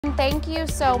Jen, thank you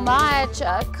so much.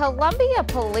 Columbia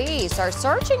police are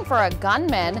searching for a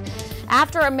gunman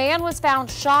after a man was found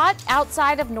shot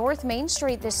outside of North Main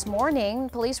Street this morning.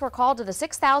 Police were called to the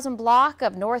 6000 block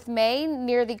of North Main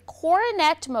near the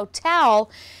Cornet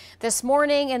Motel this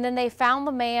morning, and then they found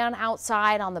the man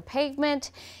outside on the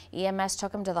pavement. EMS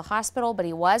took him to the hospital, but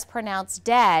he was pronounced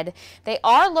dead. They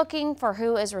are looking for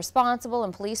who is responsible,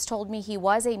 and police told me he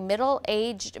was a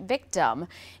middle-aged victim.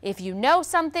 If you know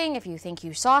something, if you think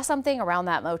you saw something around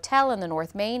that motel in the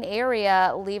North Main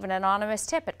area, leave an anonymous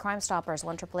tip at Crime Stoppers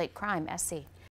 1-888-CRIME-SC.